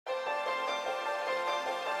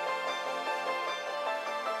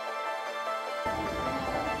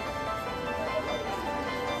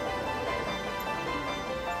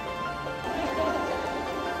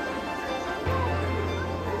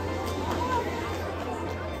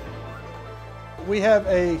We have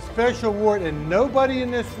a special award and nobody in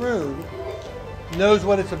this room knows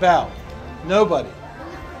what it's about. Nobody.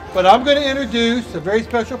 But I'm going to introduce a very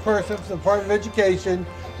special person from the Department of Education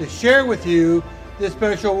to share with you this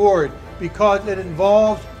special award because it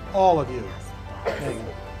involves all of you. Megan.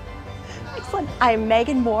 Excellent. I'm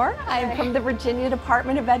Megan Moore. I'm from the Virginia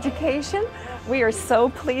Department of Education. We are so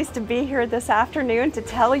pleased to be here this afternoon to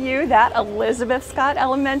tell you that Elizabeth Scott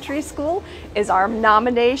Elementary School is our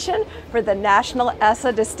nomination for the National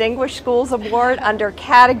ESEA Distinguished Schools Award under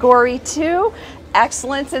Category 2,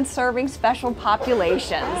 Excellence in Serving Special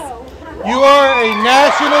Populations. You are a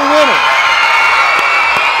national winner.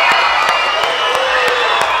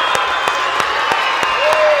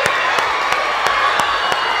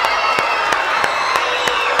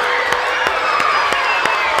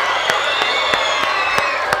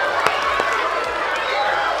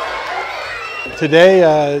 Today,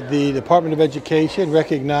 the Department of Education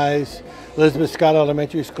recognized Elizabeth Scott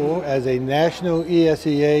Elementary School as a National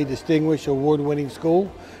ESEA Distinguished Award-winning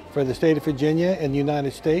school for the state of Virginia and the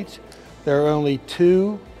United States. There are only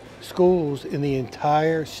 2 schools in the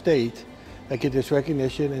entire state that get this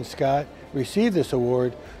recognition, and Scott received this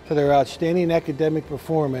award for their outstanding academic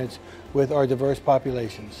performance with our diverse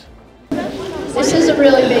populations. This is a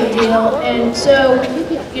really big deal, and so,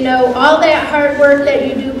 you know, all that hard work that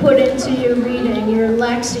you do put into your reading, your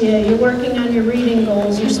Lexia, you're working on your reading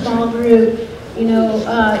goals, your small group, you know,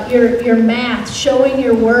 your math, showing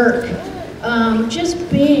your work, just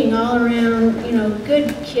being all around, you know,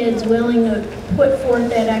 good kids willing to put forth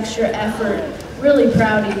that extra effort. Really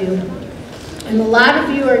proud of you. And a lot of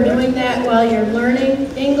you are doing that while you're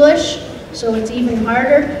learning English, so it's even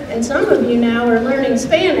harder. And some of you now are learning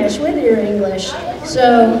Spanish with your English.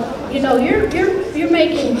 So, you know, you're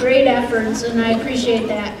making great efforts, and I appreciate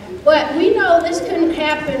that. But we know this couldn't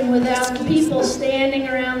happen without the people standing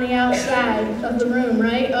around the outside of the room,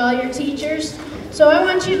 right? All your teachers. So I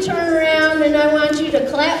want you to turn around and I want you to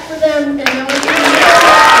clap for them, and I want you to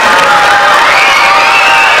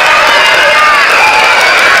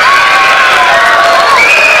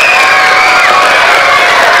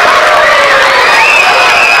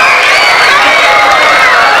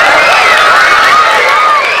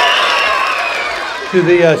To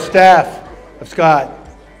the staff of Scott,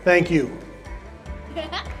 thank you.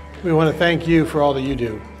 We want to thank you for all that you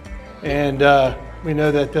do. And we know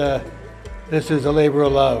that this is a labor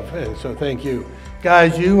of love, and so thank you.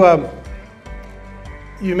 Guys, you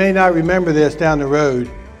may not remember this down the road,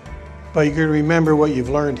 but you're going to remember what you've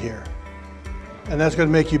learned here. And that's going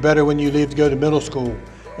to make you better when you leave to go to middle school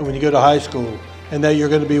and when you go to high school, and that you're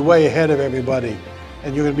going to be way ahead of everybody,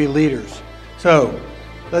 and you're going to be leaders. So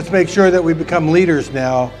let's make sure that we become leaders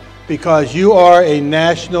now, because you are a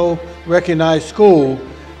national recognized school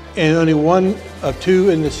and only one of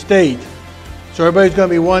 2 in the state. So everybody's going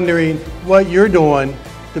to be wondering what you're doing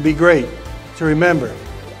to be great. So remember,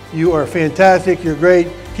 you are fantastic, you're great,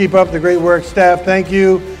 keep up the great work. Staff, thank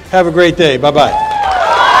you, have a great day, bye-bye.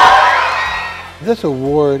 This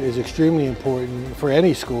award is extremely important for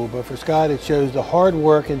any school, but for Scott it shows the hard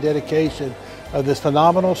work and dedication of this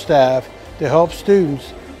phenomenal staff to help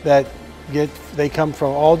students that they come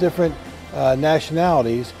from all different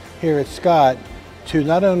nationalities here at Scott to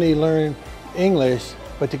not only learn English,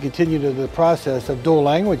 but to continue the process of dual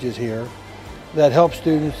languages here that help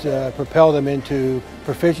students propel them into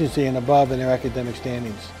proficiency and above in their academic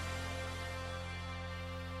standings.